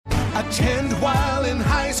Attend while in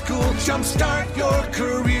high school. Jumpstart your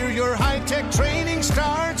career. Your high-tech training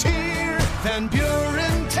starts here. Van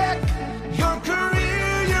Buren Tech. Your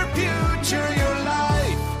career, your future, your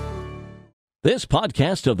life. This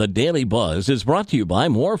podcast of the Daily Buzz is brought to you by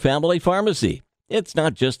More Family Pharmacy. It's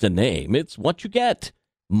not just a name, it's what you get.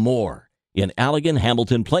 More in Allegan,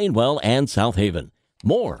 Hamilton, Plainwell, and South Haven.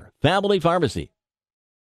 More Family Pharmacy.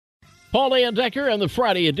 Paulie and Decker and the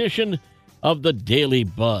Friday edition of the Daily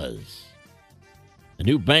Buzz. The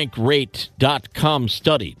new Bankrate.com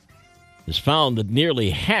study has found that nearly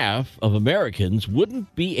half of Americans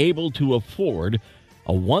wouldn't be able to afford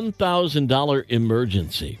a $1,000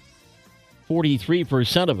 emergency.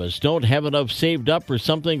 43% of us don't have enough saved up for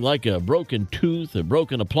something like a broken tooth, a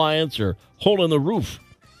broken appliance, or hole in the roof.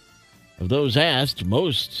 Of those asked,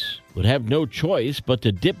 most would have no choice but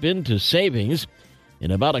to dip into savings,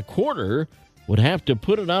 and about a quarter would have to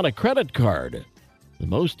put it on a credit card, the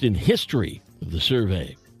most in history of the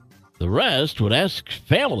survey. The rest would ask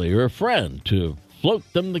family or a friend to float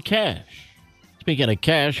them the cash. Speaking of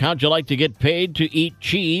cash, how'd you like to get paid to eat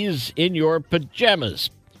cheese in your pajamas?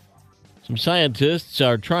 Some scientists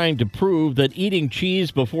are trying to prove that eating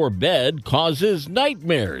cheese before bed causes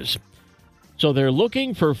nightmares. So they're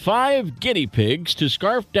looking for 5 guinea pigs to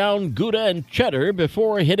scarf down Gouda and cheddar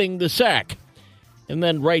before hitting the sack, and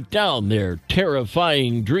then write down their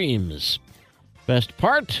terrifying dreams. Best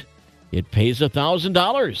part, it pays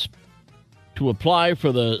 $1,000. To apply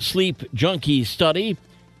for the Sleep Junkie study,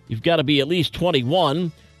 you've got to be at least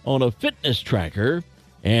 21, own a fitness tracker,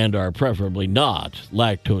 and are preferably not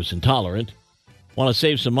lactose intolerant. Want to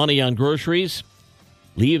save some money on groceries?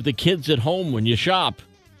 Leave the kids at home when you shop.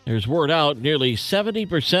 There's word out nearly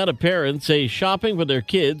 70% of parents say shopping with their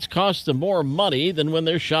kids costs them more money than when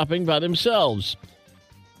they're shopping by themselves.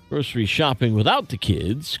 Grocery shopping without the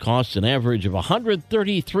kids costs an average of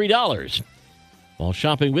 $133, while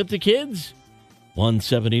shopping with the kids,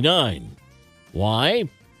 $179. Why?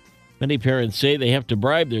 Many parents say they have to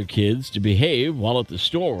bribe their kids to behave while at the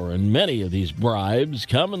store, and many of these bribes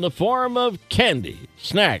come in the form of candy,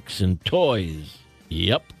 snacks, and toys.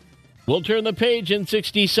 Yep. We'll turn the page in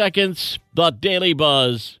 60 seconds. The Daily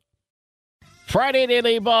Buzz. Friday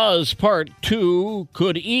Daily Buzz Part 2.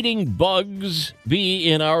 Could eating bugs be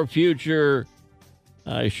in our future?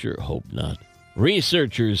 I sure hope not.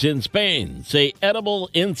 Researchers in Spain say edible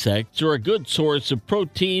insects are a good source of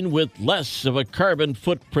protein with less of a carbon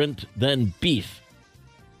footprint than beef.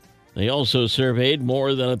 They also surveyed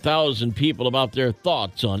more than 1,000 people about their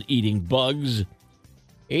thoughts on eating bugs.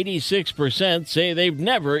 86% say they've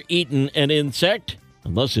never eaten an insect,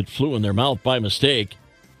 unless it flew in their mouth by mistake.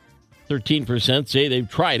 13% say they've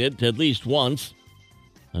tried it at least once.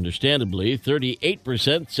 Understandably,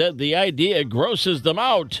 38% said the idea grosses them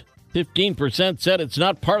out. 15% said it's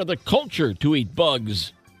not part of the culture to eat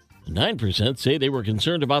bugs. 9% say they were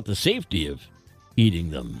concerned about the safety of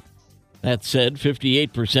eating them. That said,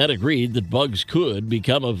 58% agreed that bugs could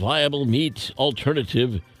become a viable meat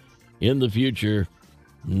alternative in the future.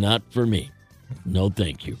 Not for me. No,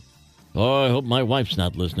 thank you. Oh, I hope my wife's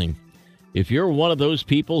not listening. If you're one of those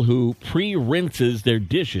people who pre-rinses their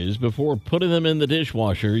dishes before putting them in the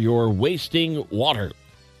dishwasher, you're wasting water.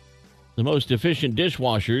 The most efficient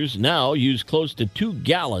dishwashers now use close to 2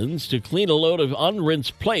 gallons to clean a load of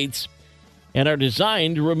unrinsed plates and are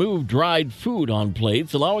designed to remove dried food on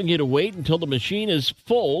plates, allowing you to wait until the machine is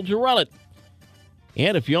full to run it.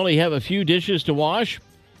 And if you only have a few dishes to wash,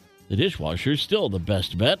 the dishwasher is still the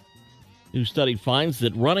best bet. New study finds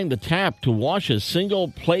that running the tap to wash a single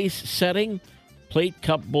place setting, plate,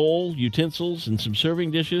 cup, bowl, utensils, and some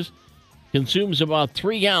serving dishes, consumes about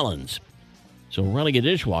 3 gallons. So running a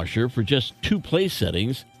dishwasher for just 2 place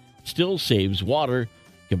settings still saves water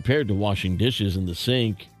compared to washing dishes in the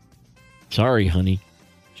sink. Sorry, honey.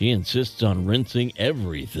 She insists on rinsing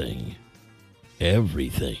everything.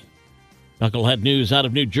 Everything. Knucklehead news out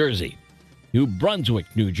of New Jersey. New Brunswick,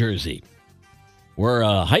 New Jersey, where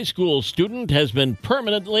a high school student has been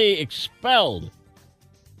permanently expelled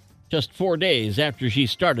just 4 days after she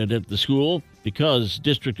started at the school because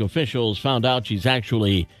district officials found out she's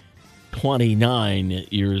actually 29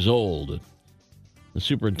 years old. The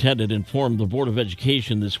superintendent informed the Board of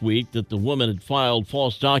Education this week that the woman had filed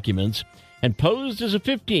false documents and posed as a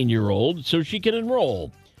 15-year-old so she could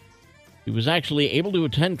enroll. She was actually able to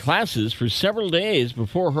attend classes for several days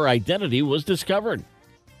before her identity was discovered.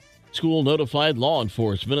 School notified law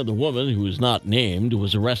enforcement, and the woman, who is not named,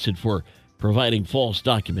 was arrested for providing false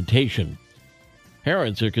documentation.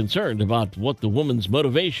 Parents are concerned about what the woman's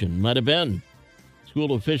motivation might have been.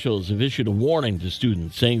 School officials have issued a warning to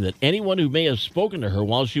students saying that anyone who may have spoken to her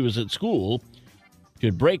while she was at school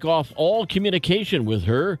should break off all communication with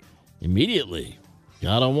her immediately.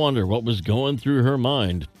 Gotta wonder what was going through her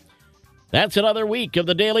mind. That's another week of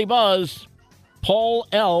the Daily Buzz. Paul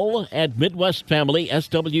L. at Midwest Family,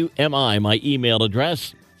 SWMI, my email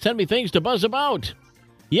address. Send me things to buzz about.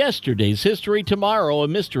 Yesterday's history, tomorrow a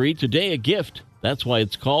mystery, today a gift. That's why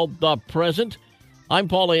it's called The Present. I'm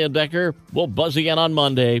Paul Decker. We'll buzz again on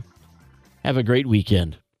Monday. Have a great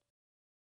weekend.